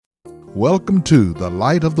Welcome to The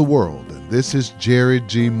Light of the World, and this is Jerry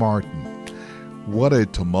G. Martin. What a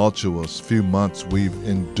tumultuous few months we've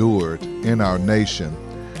endured in our nation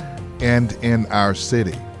and in our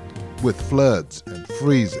city, with floods and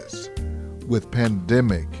freezes, with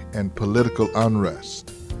pandemic and political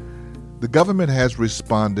unrest. The government has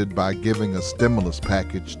responded by giving a stimulus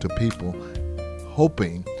package to people,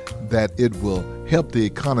 hoping that it will help the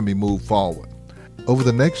economy move forward. Over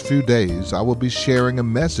the next few days, I will be sharing a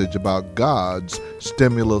message about God's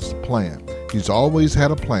stimulus plan. He's always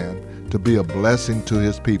had a plan to be a blessing to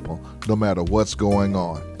His people, no matter what's going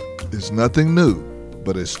on. It's nothing new,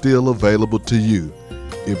 but it's still available to you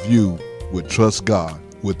if you would trust God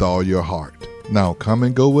with all your heart. Now come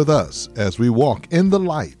and go with us as we walk in the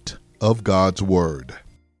light of God's Word.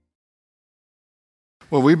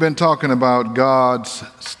 Well, we've been talking about God's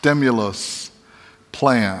stimulus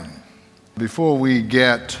plan. Before we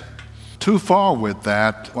get too far with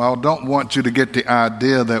that, I don't want you to get the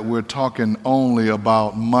idea that we're talking only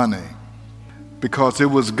about money, because it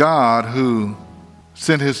was God who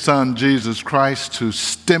sent His Son Jesus Christ to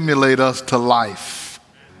stimulate us to life.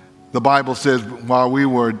 The Bible says while we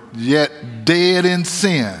were yet dead in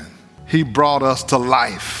sin, He brought us to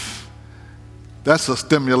life. That's a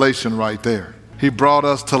stimulation right there. He brought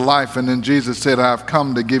us to life, and then Jesus said, I've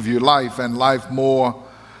come to give you life and life more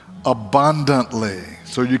abundantly,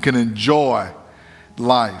 so you can enjoy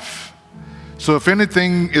life. So if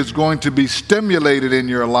anything is going to be stimulated in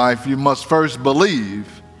your life, you must first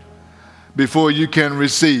believe before you can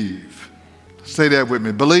receive. Say that with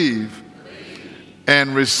me. Believe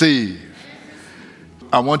and receive.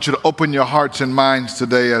 I want you to open your hearts and minds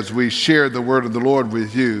today as we share the word of the Lord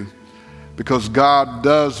with you, because God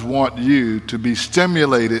does want you to be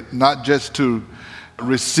stimulated, not just to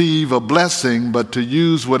receive a blessing, but to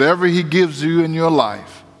use whatever He gives you in your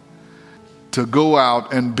life to go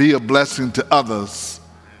out and be a blessing to others,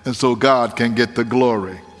 and so God can get the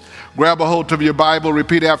glory. Grab a hold of your Bible,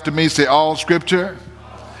 repeat after me, say, all Scripture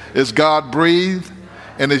is God-breathed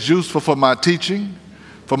and is useful for my teaching,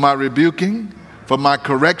 for my rebuking, for my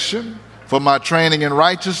correction, for my training in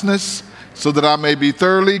righteousness, so that I may be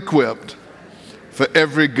thoroughly equipped for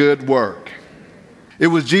every good work. It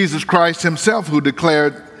was Jesus Christ Himself who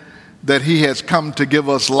declared that He has come to give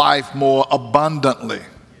us life more abundantly.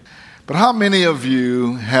 But how many of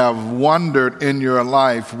you have wondered in your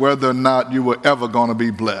life whether or not you were ever going to be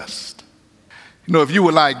blessed? You know, if you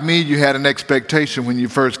were like me, you had an expectation when you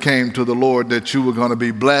first came to the Lord that you were going to be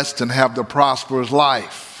blessed and have the prosperous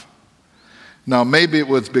life. Now, maybe it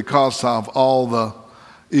was because of all the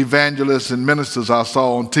evangelists and ministers I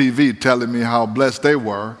saw on TV telling me how blessed they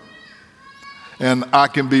were, and I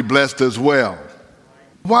can be blessed as well.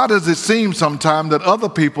 Why does it seem sometimes that other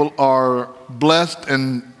people are blessed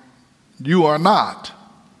and you are not?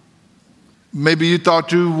 Maybe you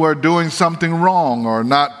thought you were doing something wrong or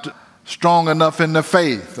not strong enough in the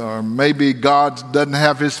faith, or maybe God doesn't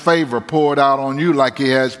have His favor poured out on you like He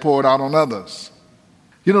has poured out on others.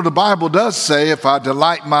 You know, the Bible does say, if I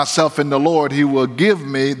delight myself in the Lord, He will give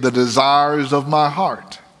me the desires of my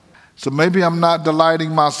heart. So maybe I'm not delighting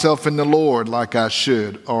myself in the Lord like I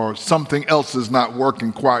should, or something else is not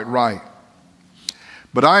working quite right.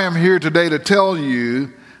 But I am here today to tell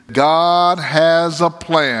you God has a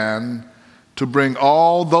plan to bring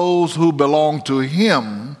all those who belong to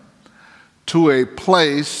Him to a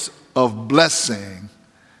place of blessing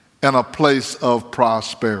and a place of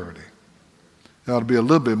prosperity. There ought to be a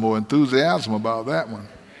little bit more enthusiasm about that one.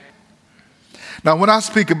 Now, when I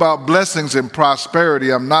speak about blessings and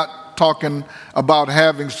prosperity, I'm not talking about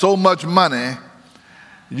having so much money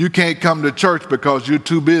you can't come to church because you're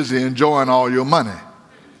too busy enjoying all your money.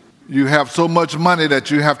 You have so much money that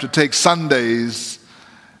you have to take Sundays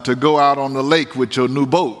to go out on the lake with your new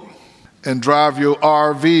boat and drive your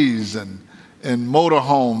RVs and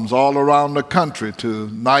motorhomes all around the country to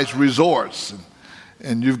nice resorts.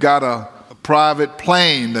 And you've got a private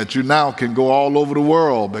plane that you now can go all over the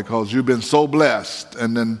world because you've been so blessed.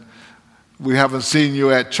 And then we haven't seen you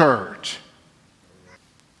at church.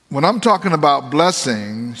 When I'm talking about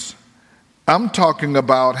blessings, I'm talking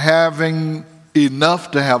about having enough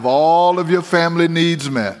to have all of your family needs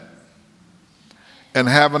met and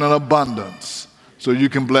having an abundance so you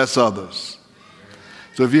can bless others.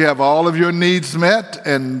 So if you have all of your needs met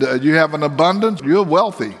and you have an abundance, you're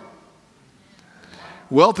wealthy.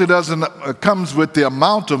 Wealthy comes with the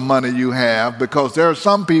amount of money you have, because there are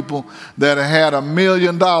some people that had $1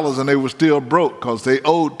 million and they were still broke because they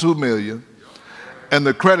owed $2 million. And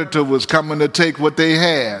the creditor was coming to take what they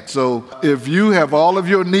had. So if you have all of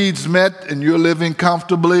your needs met and you're living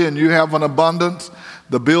comfortably and you have an abundance,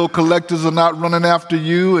 The bill collectors are not running after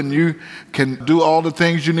you, and you can do all the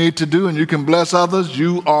things you need to do, and you can bless others.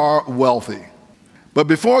 You are wealthy. But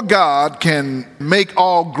before God can make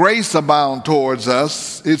all grace abound towards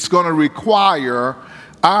us, it's going to require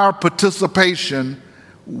our participation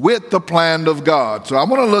with the plan of God. So I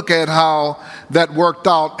want to look at how that worked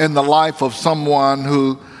out in the life of someone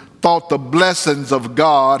who thought the blessings of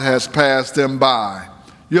God has passed them by.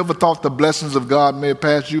 You ever thought the blessings of God may have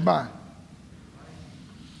passed you by?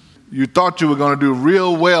 You thought you were going to do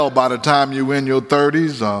real well by the time you were in your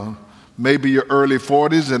 30s or maybe your early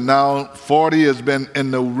 40s, and now 40 has been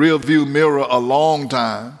in the rearview mirror a long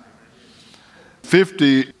time.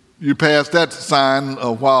 50, you passed that sign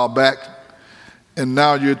a while back, and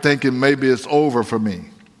now you're thinking maybe it's over for me.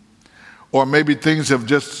 Or maybe things have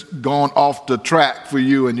just gone off the track for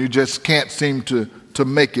you and you just can't seem to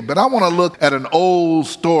make it. But I want to look at an old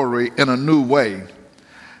story in a new way,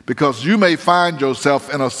 because you may find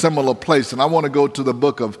yourself in a similar place. And I want to go to the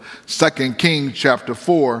book of 2 Kings chapter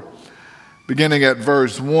 4, beginning at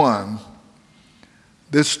verse 1.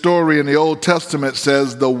 This story in the Old Testament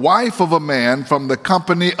says, "The wife of a man from the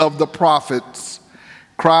company of the prophets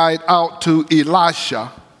cried out to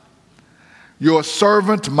Elisha, 'Your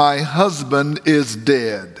servant, my husband, is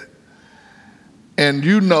dead. And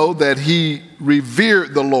you know that he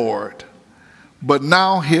revered the Lord. But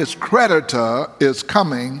now his creditor is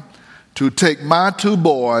coming to take my 2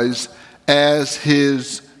 boys as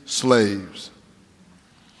his slaves.'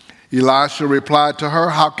 Elisha replied to her,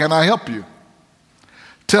 'How can I help you?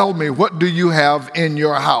 Tell me, what do you have in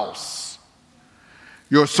your house?'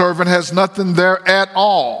 'Your servant has nothing there at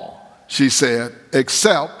all,' she said,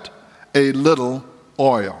 'except a little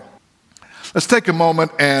oil.'" Let's take a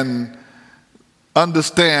moment and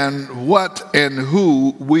understand what and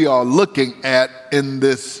who we are looking at in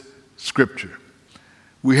this scripture.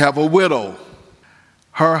 We have a widow.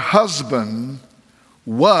 Her husband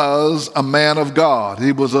was a man of God.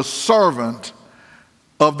 He was a servant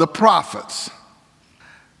of the prophets.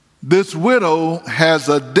 This widow has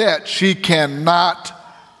a debt she cannot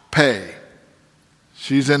pay.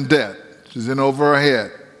 She's in debt. She's in over her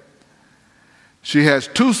head. She has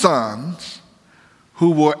 2 sons who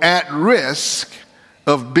were at risk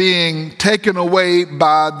of being taken away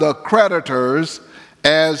by the creditors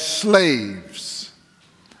as slaves.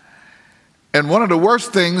 And one of the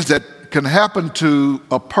worst things that can happen to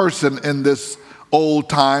a person in this old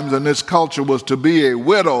times and this culture was to be a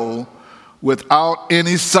widow without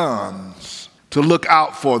any sons to look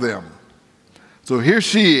out for them. So here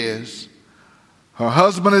she is. Her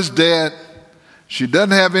husband is dead. She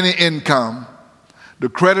doesn't have any income. The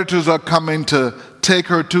creditors are coming to take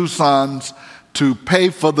her 2 sons to pay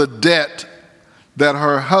for the debt that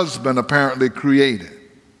her husband apparently created.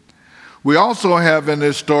 We also have in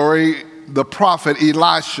this story the prophet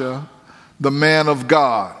Elisha, the man of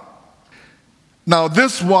God. Now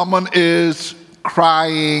this woman is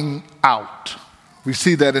crying out. We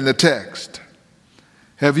see that in the text.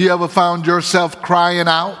 Have you ever found yourself crying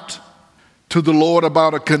out to the Lord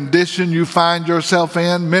about a condition you find yourself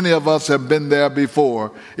in? Many of us have been there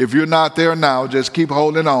before. If you're not there now, just keep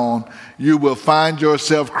holding on. You will find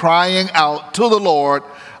yourself crying out to the Lord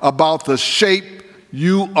about the shape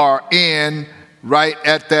you are in right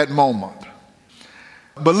at that moment.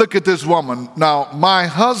 But look at this woman. Now, my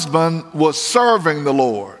husband was serving the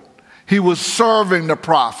Lord. He was serving the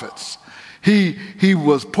prophets. He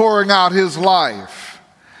was pouring out his life.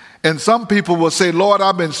 And some people will say, "Lord,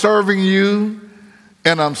 I've been serving you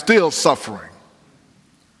and I'm still suffering."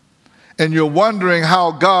 And you're wondering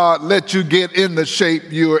how God let you get in the shape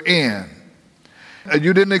you're in. And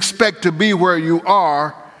you didn't expect to be where you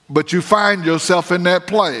are, but you find yourself in that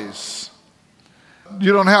place.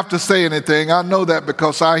 You don't have to say anything. I know that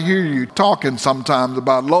because I hear you talking sometimes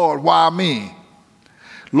about, "Lord, why me?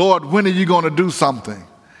 Lord, when are you going to do something?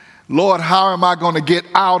 Lord, how am I going to get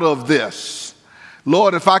out of this?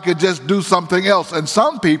 Lord, if I could just do something else." And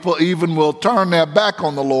some people even will turn their back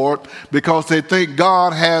on the Lord because they think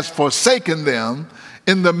God has forsaken them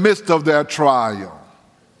in the midst of their trial.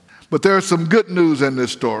 But there's some good news in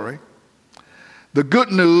this story. The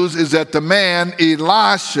good news is that the man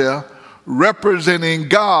Elisha, representing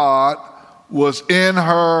God, was in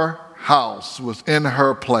her house, was in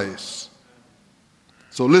her place.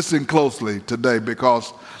 So listen closely today,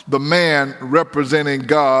 because the man representing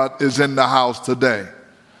God is in the house today.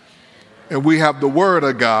 And we have the word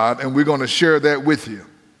of God, and we're going to share that with you.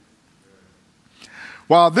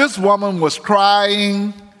 While this woman was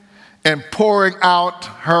crying and pouring out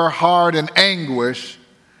her heart in anguish,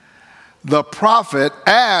 the prophet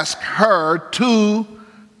asked her 2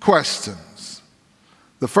 questions.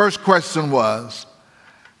 The first question was,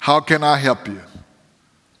 How can I help you?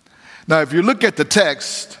 Now, if you look at the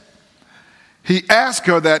text, he asked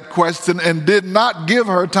her that question and did not give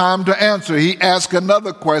her time to answer. He asked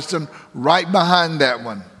another question right behind that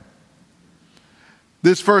one.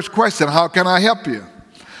 This first question, how can I help you?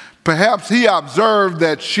 Perhaps he observed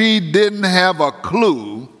that she didn't have a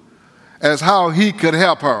clue as how he could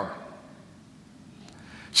help her.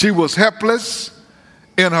 She was helpless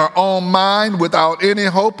in her own mind without any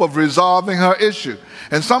hope of resolving her issue.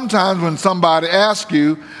 And sometimes when somebody asks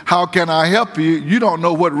you, how can I help you? You don't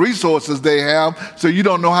know what resources they have, so you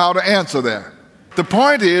don't know how to answer that. The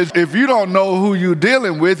point is, if you don't know who you're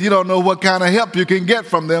dealing with, you don't know what kind of help you can get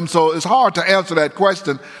from them. So it's hard to answer that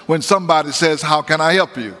question when somebody says, how can I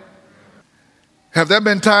help you? Have there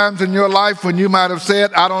been times in your life when you might have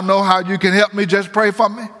said, I don't know how you can help me, just pray for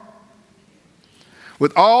me?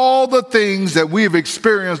 With all the things that we've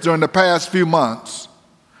experienced during the past few months,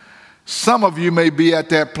 some of you may be at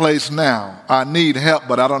that place now. I need help,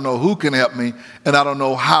 but I don't know who can help me, and I don't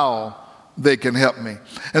know how they can help me.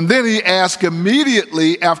 And then he asked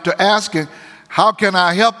immediately after asking, how can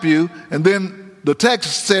I help you? And then the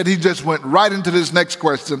text said he just went right into this next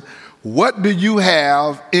question. What do you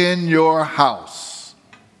have in your house?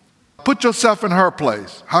 Put yourself in her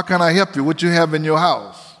place. How can I help you? What you have in your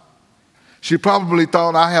house? She probably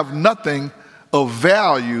thought, I have nothing of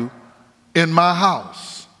value in my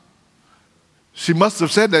house. She must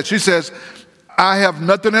have said that. She says, I have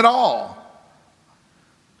nothing at all.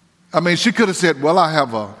 I mean, she could have said, well, I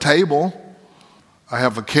have a table, I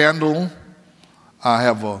have a candle, I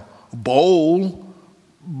have a bowl.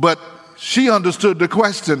 But she understood the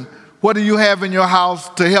question, what do you have in your house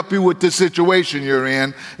to help you with this situation you're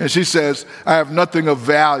in? And she says, I have nothing of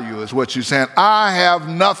value, is what she's saying. I have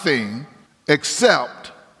nothing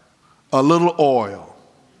except a little oil.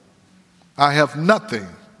 I have nothing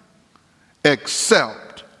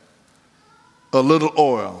except a little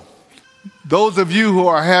oil. Those of you who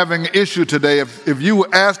are having an issue today, if you were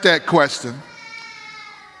asked that question,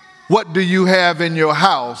 what do you have in your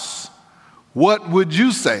house? What would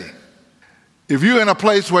you say? If you're in a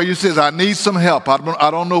place where you say, I need some help, I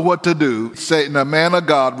don't know what to do, Satan, a man of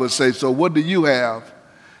God would say, so what do you have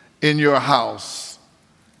in your house?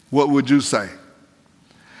 What would you say?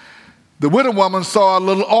 The widow woman saw a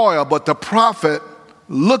little oil, but the prophet,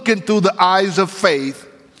 looking through the eyes of faith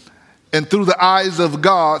and through the eyes of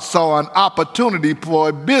God, saw an opportunity for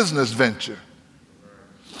a business venture.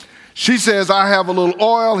 She says, I have a little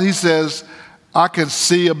oil. He says, I can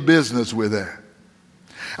see a business with that.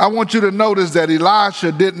 I want you to notice that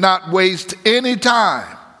Elisha did not waste any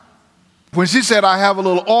time. When she said, I have a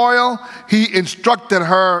little oil, he instructed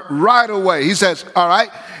her right away. He says, all right,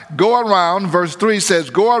 go around. Verse 3 says,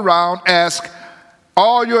 go around, ask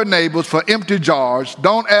all your neighbors for empty jars.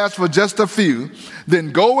 Don't ask for just a few.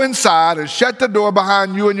 Then go inside and shut the door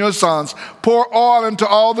behind you and your sons. Pour oil into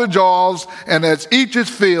all the jars, and as each is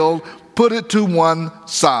filled, put it to one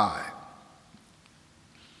side.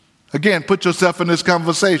 Again, put yourself in this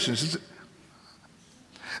conversation.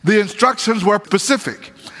 The instructions were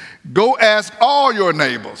specific. Go ask all your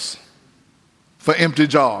neighbors for empty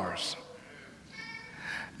jars.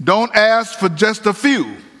 Don't ask for just a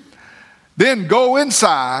few. Then go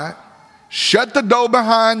inside, shut the door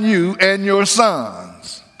behind you and your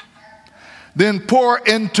sons. Then pour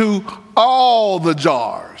into all the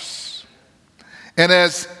jars. And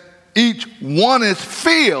as each one is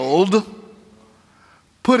filled,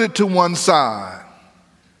 put it to one side.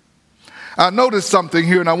 I noticed something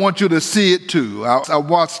here, and I want you to see it too. I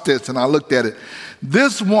watched this and I looked at it.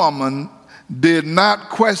 This woman did not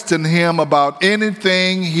question him about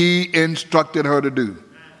anything he instructed her to do.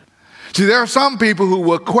 See, there are some people who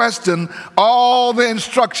will question all the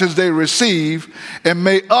instructions they receive and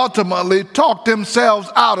may ultimately talk themselves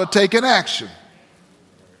out of taking action.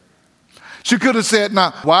 She could have said,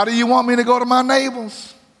 now, why do you want me to go to my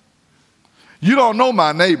neighbors? You don't know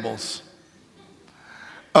my neighbors.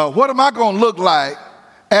 What am I going to look like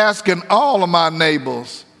asking all of my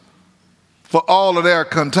neighbors for all of their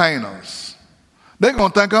containers? They're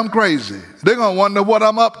going to think I'm crazy. They're going to wonder what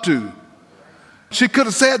I'm up to. She could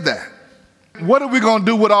have said that. What are we going to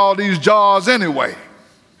do with all these jars anyway?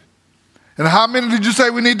 And how many did you say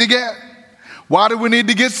we need to get? Why do we need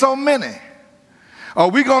to get so many? Are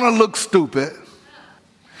we going to look stupid?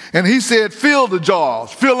 And he said, fill the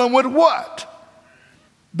jars. Fill them with what?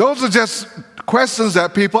 Those are just questions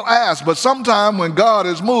that people ask. But sometime when God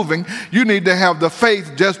is moving, you need to have the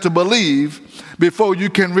faith just to believe before you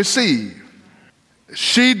can receive.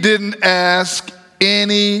 She didn't ask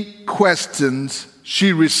any questions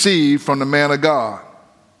she received from the man of God.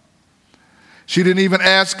 She didn't even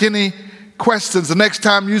ask any questions. The next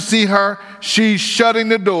time you see her, she's shutting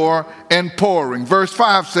the door and pouring. Verse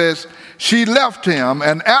 5 says, she left him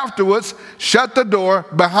and afterwards shut the door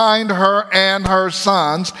behind her and her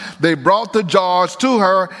sons. They brought the jars to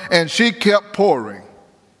her and she kept pouring.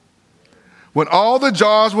 When all the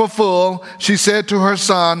jars were full, she said to her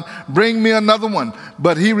son, bring me another one.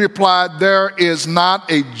 But he replied, there is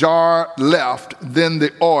not a jar left. Then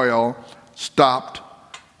the oil stopped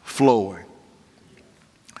flowing.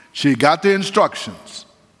 She got the instructions.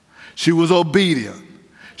 She was obedient.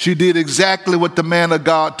 She did exactly what the man of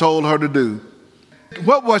God told her to do.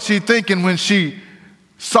 What was she thinking when she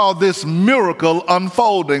saw this miracle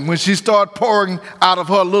unfolding, when she started pouring out of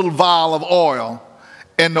her little vial of oil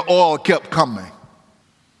and the oil kept coming?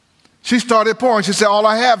 She started pouring. She said, all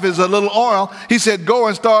I have is a little oil. He said, go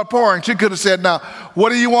and start pouring. She could have said, now, what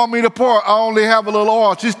do you want me to pour? I only have a little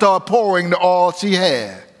oil. She started pouring the oil she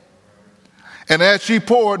had. And as she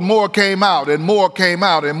poured, more came out and more came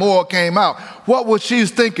out and more came out. What was she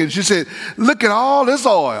thinking? She said, look at all this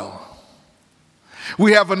oil.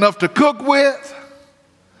 We have enough to cook with.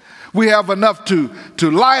 We have enough to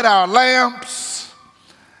light our lamps.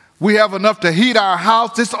 We have enough to heat our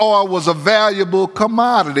house. This oil was a valuable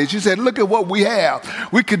commodity. She said, look at what we have.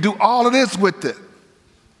 We could do all of this with it.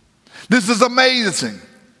 This is amazing.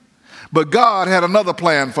 But God had another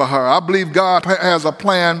plan for her. I believe God has a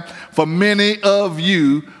plan for many of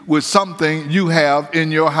you with something you have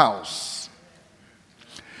in your house.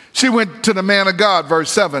 She went to the man of God,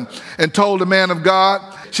 verse 7, and told the man of God,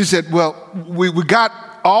 she said, well, we got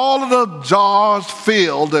all of the jars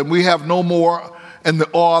filled and we have no more and the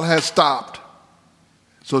oil has stopped.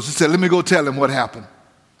 So she said, let me go tell him what happened.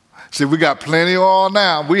 She said, we got plenty of oil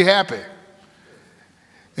now. We happy.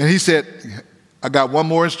 And he said, I got one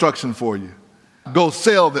more instruction for you. Go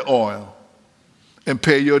sell the oil and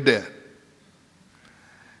pay your debt.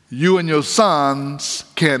 You and your sons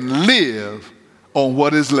can live on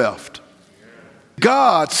what is left.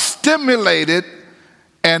 God stimulated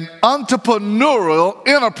an entrepreneurial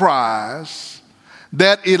enterprise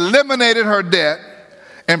that eliminated her debt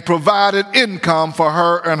and provided income for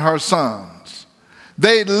her and her sons.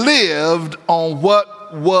 They lived on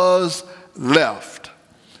what was left.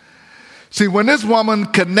 See, when this woman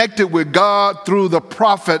connected with God through the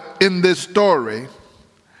prophet in this story,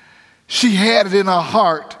 she had it in her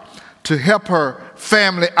heart to help her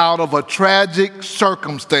family out of a tragic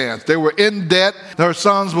circumstance. They were in debt. Her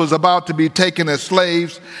sons was about to be taken as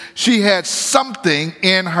slaves. She had something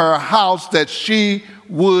in her house that she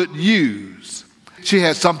would use. She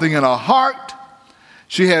had something in her heart.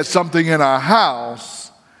 She had something in her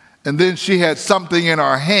house. And then she had something in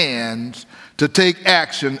her hands to take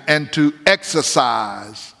action and to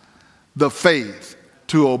exercise the faith,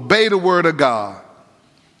 to obey the word of God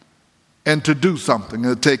and to do something,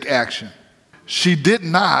 and to take action. She did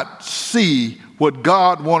not see what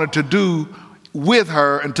God wanted to do with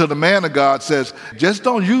her until the man of God says, just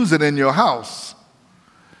don't use it in your house.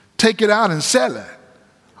 Take it out and sell it.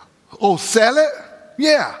 Oh, sell it?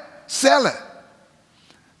 Yeah, sell it.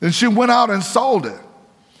 And she went out and sold it.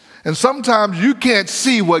 And sometimes you can't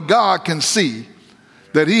see what God can see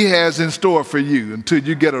that he has in store for you until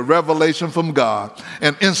you get a revelation from God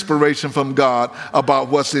and inspiration from God about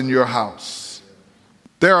what's in your house.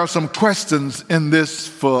 There are some questions in this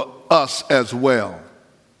for us as well.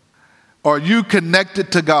 Are you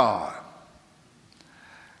connected to God?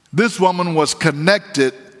 This woman was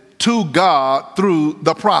connected to God through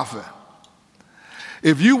the prophet.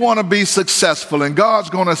 If you want to be successful and God's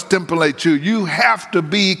going to stimulate you, you have to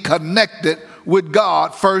be connected with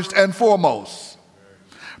God first and foremost.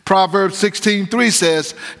 Proverbs 16:3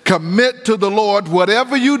 says, commit to the Lord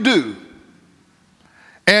whatever you do,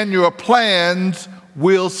 and your plans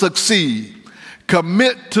will succeed.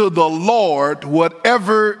 Commit to the Lord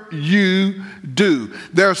whatever you do.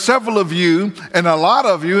 There are several of you, and a lot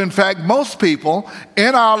of you, in fact, most people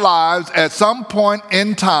in our lives at some point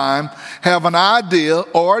in time have an idea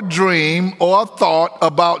or a dream or a thought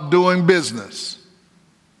about doing business.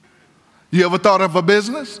 You ever thought of a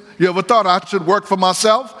business? You ever thought I should work for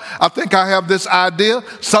myself? I think I have this idea.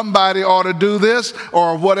 Somebody ought to do this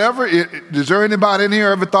or whatever. Is there anybody in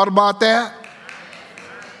here ever thought about that?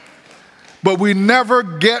 But we never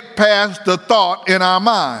get past the thought in our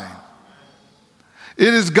mind.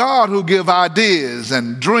 It is God who gives ideas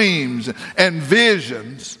and dreams and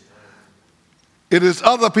visions. It is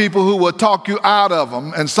other people who will talk you out of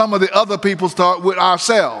them, and some of the other people start with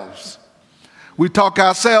ourselves. We talk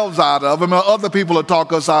ourselves out of them, or other people will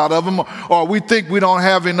talk us out of them, or we think we don't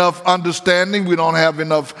have enough understanding, we don't have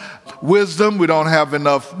enough wisdom, we don't have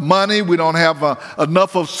enough money, we don't have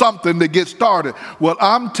enough of something to get started. What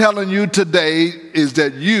I'm telling you today is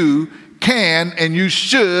that you can and you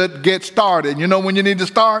should get started. You know when you need to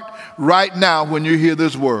start? Right now when you hear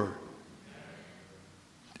this word.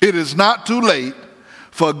 It is not too late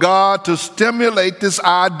for God to stimulate this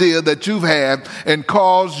idea that you've had and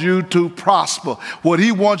cause you to prosper. What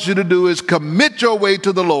he wants you to do is commit your way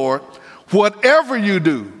to the Lord. Whatever you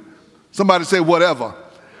do, somebody say whatever.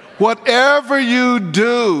 Whatever you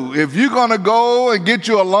do, if you're going to go and get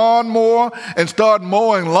you a lawnmower and start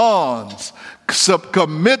mowing lawns,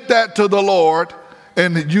 commit that to the Lord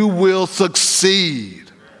and you will succeed.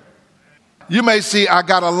 You may see, I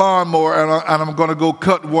got a lawnmower and I'm going to go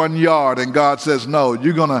cut 1 yard. And God says, no,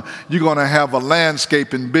 you're going to have a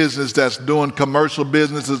landscaping business that's doing commercial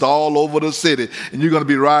businesses all over the city. And you're going to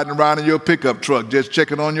be riding around in your pickup truck just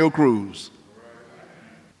checking on your crews.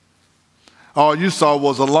 All you saw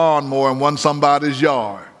was a lawnmower in somebody's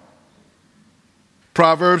yard.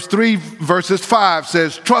 Proverbs 3 verses 5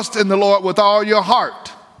 says, trust in the Lord with all your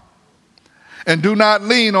heart and do not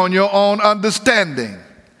lean on your own understanding.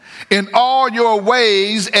 In all your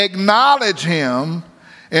ways acknowledge him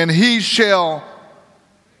and he shall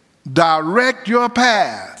direct your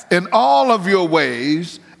path. In all of your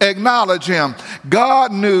ways acknowledge him.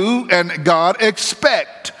 God knew and God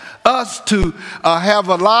expects us to have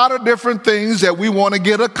a lot of different things that we want to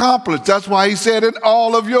get accomplished. That's why he said in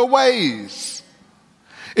all of your ways.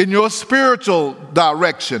 In your spiritual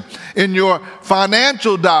direction, in your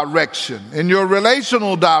financial direction, in your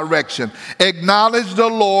relational direction, acknowledge the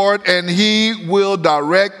Lord and he will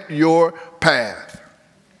direct your path.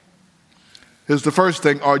 Here's the first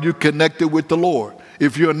thing. Are you connected with the Lord?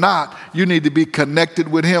 If you're not, you need to be connected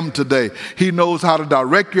with him today. He knows how to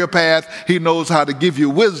direct your path. He knows how to give you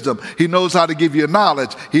wisdom. He knows how to give you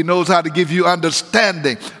knowledge. He knows how to give you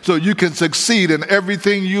understanding so you can succeed in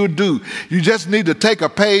everything you do. You just need to take a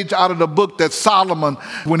page out of the book that Solomon,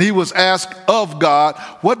 when he was asked of God,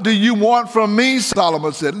 what do you want from me?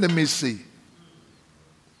 Solomon said, let me see.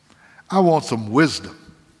 I want some wisdom.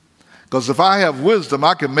 Because if I have wisdom,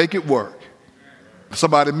 I can make it work.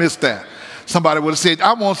 Somebody missed that. Somebody would have said,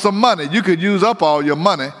 I want some money. You could use up all your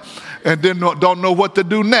money and then don't know what to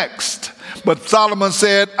do next. But Solomon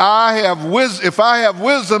said, if I have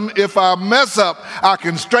wisdom, if I mess up, I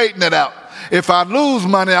can straighten it out. If I lose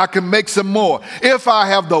money, I can make some more. If I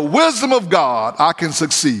have the wisdom of God, I can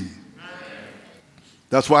succeed.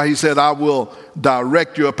 That's why he said, I will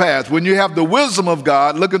direct your path. When you have the wisdom of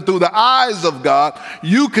God, looking through the eyes of God,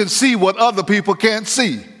 you can see what other people can't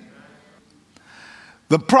see.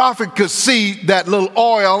 The prophet could see that little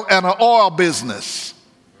oil and an oil business.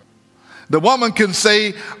 The woman can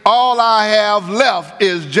say, all I have left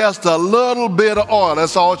is just a little bit of oil.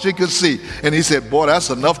 That's all she could see. And he said, boy, that's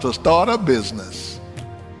enough to start a business.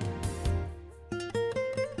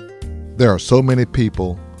 There are so many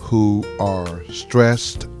people who are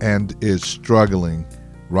stressed and is struggling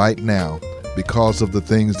right now because of the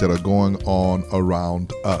things that are going on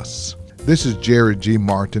around us. This is Jerry G.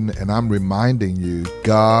 Martin, and I'm reminding you,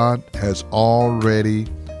 God has already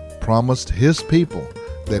promised his people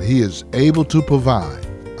that he is able to provide.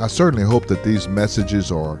 I certainly hope that these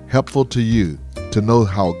messages are helpful to you to know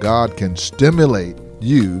how God can stimulate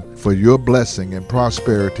you for your blessing and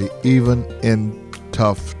prosperity even in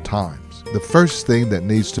tough times. The first thing that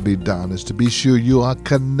needs to be done is to be sure you are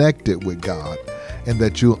connected with God and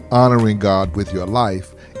that you're honoring God with your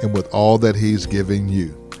life and with all that he's giving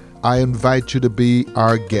you. I invite you to be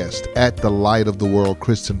our guest at the Light of the World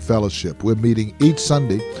Christian Fellowship. We're meeting each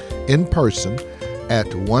Sunday in person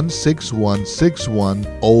at 16161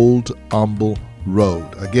 Old Humble Road.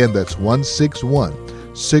 Again, that's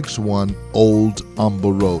 16161 Old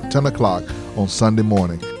Humble Road, 10 o'clock on Sunday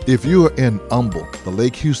morning. If you are in Humble, the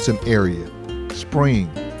Lake Houston area, Spring,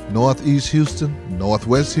 Northeast Houston,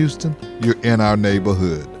 Northwest Houston, you're in our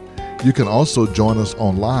neighborhood. You can also join us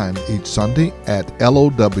online each Sunday at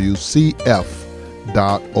lowcf.org.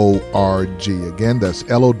 Again, that's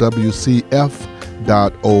lowcf.org.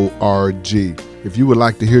 If you would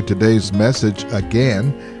like to hear today's message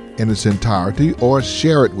again in its entirety or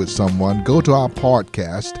share it with someone, go to our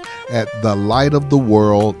podcast at The Light of the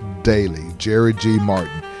World Daily, Jerry G.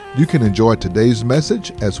 Martin. You can enjoy today's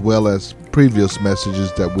message as well as previous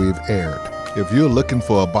messages that we've aired. If you're looking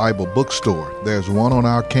for a Bible bookstore, there's one on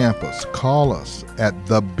our campus. Call us at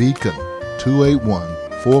The Beacon,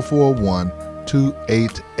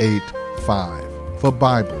 281-441-2885. For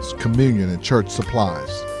Bibles, communion, and church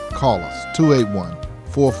supplies, call us,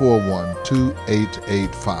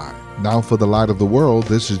 281-441-2885. Now for the Light of the World,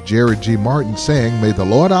 this is Jerry G. Martin saying, may the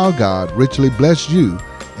Lord our God richly bless you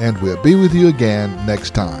and we'll be with you again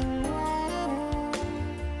next time.